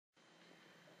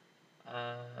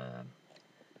Uh,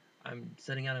 I'm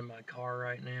sitting out in my car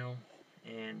right now,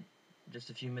 and just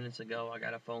a few minutes ago, I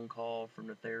got a phone call from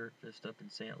the therapist up in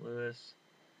St. Louis,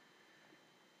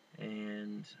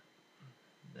 and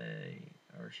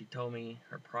she told me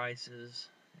her prices,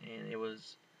 and it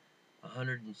was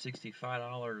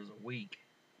 $165 a week,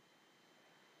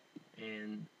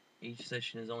 and each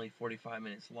session is only 45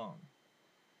 minutes long.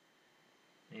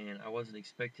 And I wasn't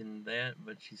expecting that,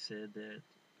 but she said that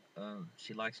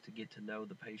she likes to get to know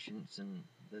the patients, and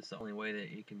that's the only way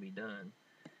that it can be done.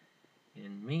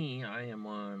 And me, I am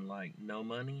on like no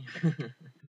money.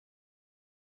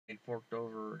 I forked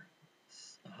over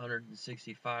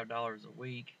 $165 a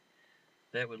week.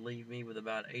 That would leave me with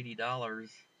about $80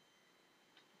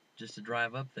 just to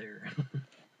drive up there.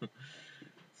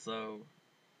 So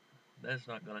that's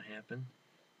not going to happen.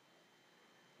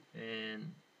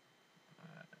 And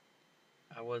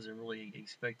I wasn't really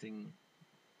expecting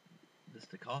this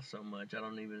to cost so much. I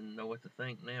don't even know what to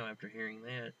think now after hearing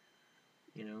that.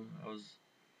 I was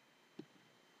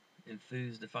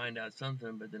enthused to find out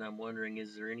something, but then I'm wondering,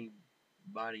 is there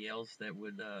anybody else that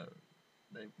would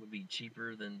be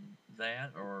cheaper than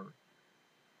that, or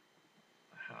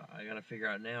I got to figure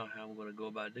out now how I'm going to go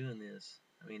about doing this.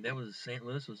 I mean, that was St.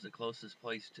 Louis was the closest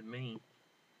place to me,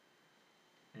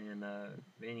 and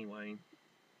anyway,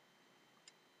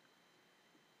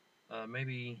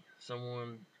 maybe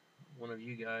one of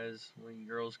you guys, one of you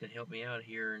girls, can help me out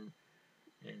here and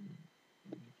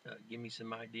give me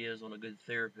some ideas on a good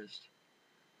therapist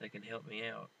that can help me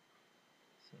out.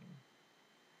 So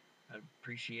I'd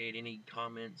appreciate any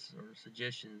comments or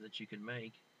suggestions that you could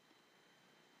make.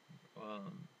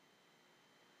 Um,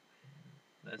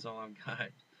 that's all I've got.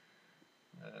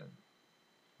 Uh,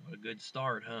 what a good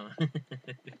start, huh?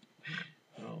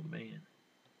 Oh man.